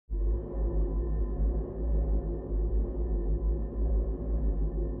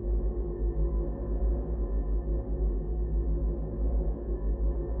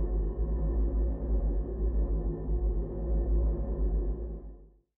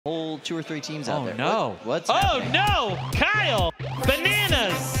whole 2 or 3 teams out there. No. What's oh, happening? no! Kyle!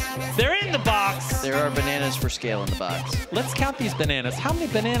 Bananas! They're in the box! There are bananas for scale in the box. Let's count these bananas. How many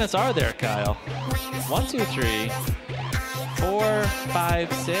bananas are there, Kyle? 1, 2, 3, 4,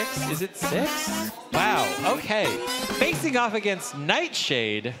 5, 6. Is it 6? Wow, okay. Facing off against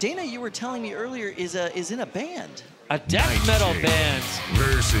Nightshade. Dana, you were telling me earlier, is in a band. A death metal band.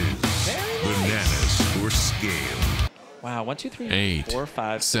 Versus Bananas for Scale. Wow, 1, 2, 3, 8, 4,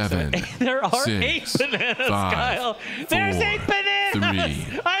 5, 7, 8. There are 6, 8 bananas, 5, Kyle. There's 4, 8 bananas.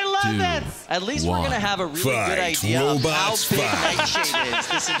 3, I love 2, it. At least 1. we're going to have a really good Fight, idea of how robots, big fight. Nightshade is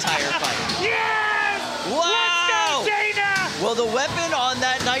this entire fight. Yes! Wow! Let's go, Dana! Well, the weapon on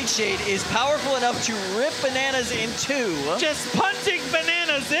that Nightshade is powerful enough to rip bananas in 2. Just punching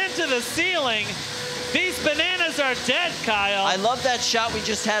bananas into the ceiling. These bananas are dead, Kyle. I love that shot we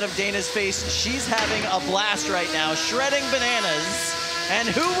just had of Dana's face. She's having a blast right now, shredding bananas.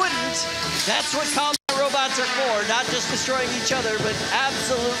 And who wouldn't? That's what combat robots are for, not just destroying each other, but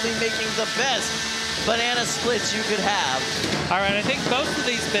absolutely making the best banana splits you could have. All right, I think most of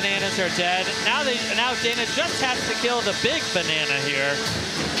these bananas are dead. Now Dana just has to kill the big banana here.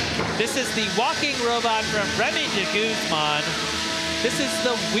 This is the walking robot from Remy de Guzman. This is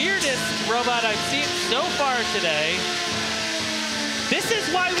the weirdest robot I've seen so far today. This is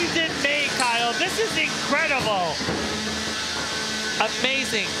why we did May, Kyle. This is incredible.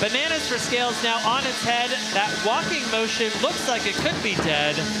 Amazing. Bananas for Scales now on its head. That walking motion looks like it could be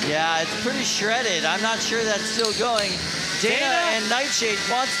dead. Yeah, it's pretty shredded. I'm not sure that's still going. Dana and Nightshade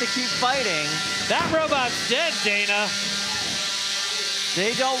wants to keep fighting. That robot's dead, Dana.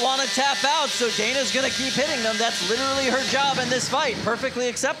 They don't want to tap out, so Dana's going to keep hitting them. That's literally her job in this fight. Perfectly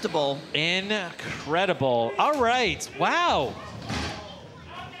acceptable. Incredible. All right. Wow.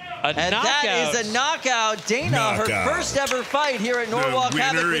 And that is a knockout. Dana, her first ever fight here at Norwalk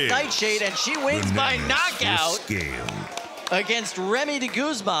Havoc with Nightshade, and she wins by knockout against Remy de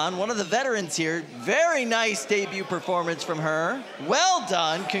Guzman, one of the veterans here. Very nice debut performance from her. Well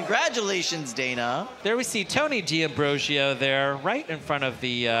done. Congratulations, Dana. There we see Tony D'Ambrosio there, right in front of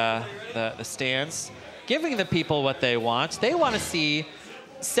the stands, giving the people what they want. They want to see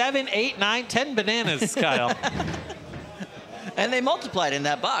 7, 8, 9, 10 bananas, Kyle. And they multiplied in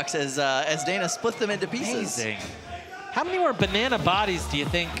that box as Dana split them into pieces. Amazing. How many more banana bodies do you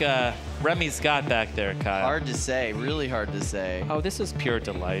think Remy's got back there, Kyle? Hard to say, really hard to say. Oh, this is pure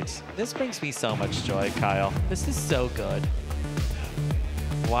delight. This brings me so much joy, Kyle. This is so good.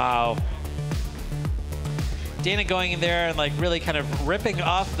 Wow. Dana going in there and like really kind of ripping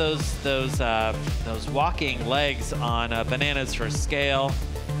off those walking legs on Bananas for Scale.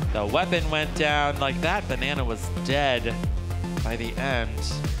 The weapon went down. Like that banana was dead by the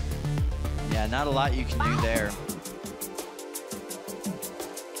end. Yeah, not a lot you can do there.